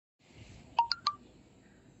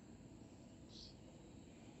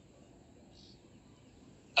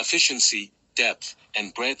Efficiency, Depth,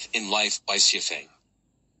 and Breadth in Life by Xuefeng.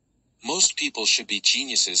 Most people should be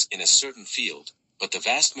geniuses in a certain field, but the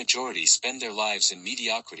vast majority spend their lives in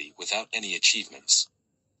mediocrity without any achievements.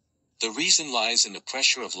 The reason lies in the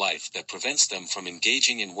pressure of life that prevents them from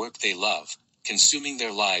engaging in work they love, consuming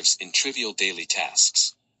their lives in trivial daily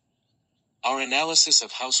tasks. Our analysis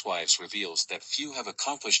of housewives reveals that few have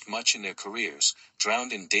accomplished much in their careers,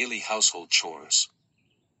 drowned in daily household chores.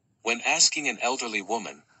 When asking an elderly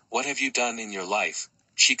woman, "What have you done in your life?"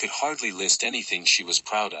 she could hardly list anything she was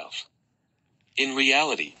proud of. In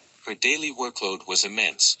reality, her daily workload was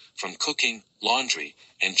immense, from cooking, laundry,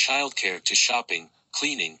 and childcare to shopping,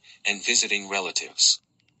 cleaning, and visiting relatives.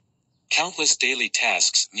 Countless daily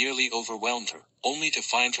tasks nearly overwhelmed her, only to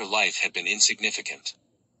find her life had been insignificant.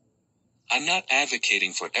 I'm not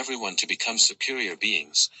advocating for everyone to become superior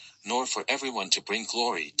beings, nor for everyone to bring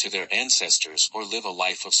glory to their ancestors or live a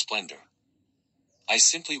life of splendor. I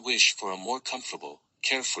simply wish for a more comfortable,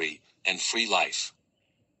 carefree, and free life.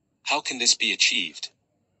 How can this be achieved?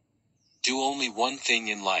 Do only one thing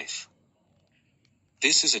in life.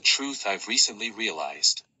 This is a truth I've recently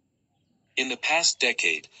realized. In the past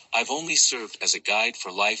decade, I've only served as a guide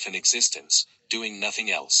for life and existence, doing nothing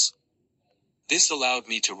else. This allowed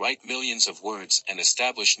me to write millions of words and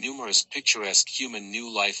establish numerous picturesque human new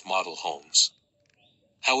life model homes.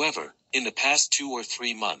 However, in the past 2 or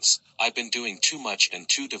 3 months, I've been doing too much and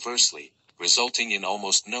too diversely, resulting in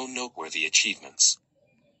almost no noteworthy achievements.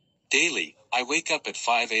 Daily, I wake up at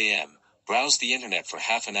 5 a.m., browse the internet for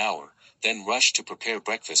half an hour, then rush to prepare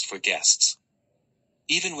breakfast for guests.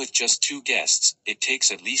 Even with just 2 guests, it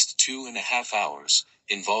takes at least 2.5 hours,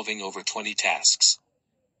 involving over 20 tasks.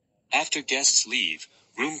 After guests leave,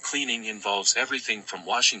 room cleaning involves everything from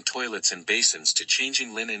washing toilets and basins to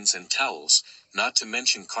changing linens and towels, not to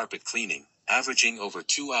mention carpet cleaning, averaging over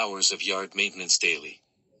 2 hours of yard maintenance daily.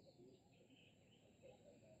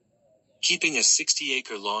 Keeping a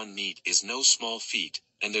 60-acre lawn neat is no small feat,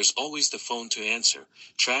 and there's always the phone to answer,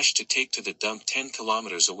 trash to take to the dump 10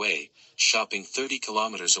 kilometers away, shopping 30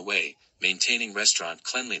 kilometers away, maintaining restaurant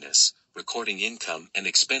cleanliness, recording income and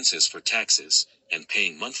expenses for taxes, and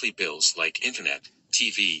paying monthly bills like internet,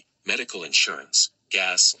 TV, medical insurance,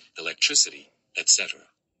 gas, electricity, etc.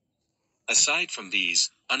 Aside from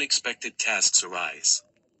these, unexpected tasks arise.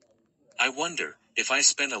 I wonder, if I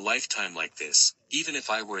spent a lifetime like this, even if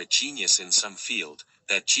I were a genius in some field,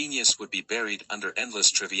 that genius would be buried under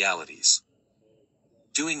endless trivialities.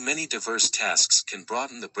 Doing many diverse tasks can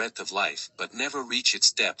broaden the breadth of life but never reach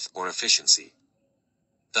its depth or efficiency.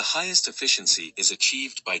 The highest efficiency is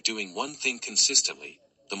achieved by doing one thing consistently.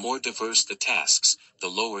 The more diverse the tasks, the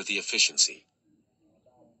lower the efficiency.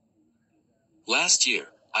 Last year,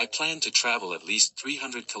 I planned to travel at least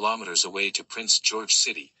 300 kilometers away to Prince George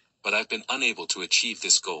City, but I've been unable to achieve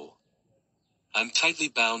this goal. I'm tightly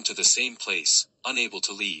bound to the same place, unable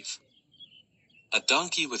to leave. A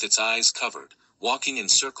donkey with its eyes covered, walking in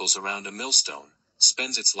circles around a millstone,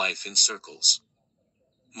 spends its life in circles.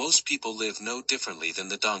 Most people live no differently than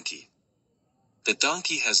the donkey. The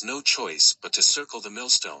donkey has no choice but to circle the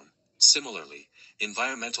millstone. Similarly,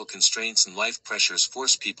 environmental constraints and life pressures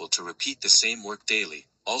force people to repeat the same work daily,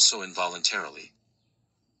 also involuntarily.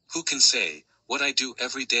 Who can say, "What I do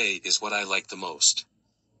every day is what I like the most"?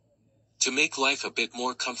 To make life a bit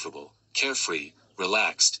more comfortable, carefree,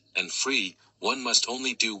 relaxed, and free, one must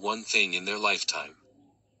only do one thing in their lifetime.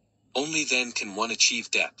 Only then can one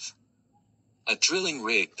achieve depth. A drilling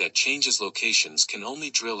rig that changes locations can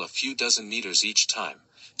only drill a few dozen meters each time.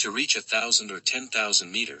 To reach 1,000 or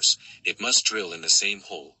 10,000 meters, it must drill in the same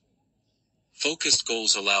hole. Focused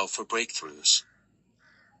goals allow for breakthroughs.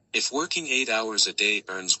 If working 8 hours a day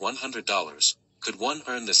earns $100, could one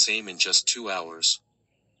earn the same in just 2 hours?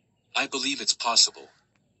 I believe it's possible.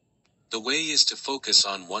 The way is to focus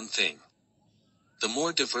on one thing. The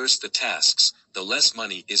more diverse the tasks, the less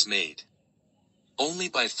money is made. Only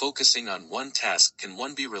by focusing on one task can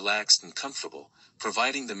one be relaxed and comfortable,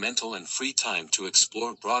 providing the mental and free time to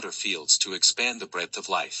explore broader fields to expand the breadth of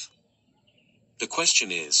life. The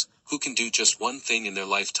question is, who can do just one thing in their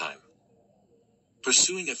lifetime?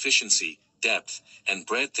 Pursuing efficiency, depth, and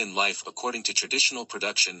breadth in life according to traditional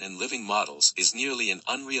production and living models is nearly an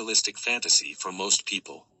unrealistic fantasy for most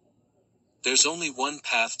people. There's only one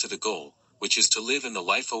path to the goal, which is to live in the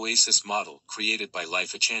life oasis model created by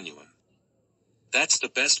Lifechanyuan. That's the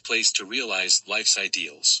best place to realize life's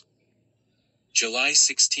ideals. July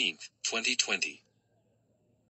 16, 2020.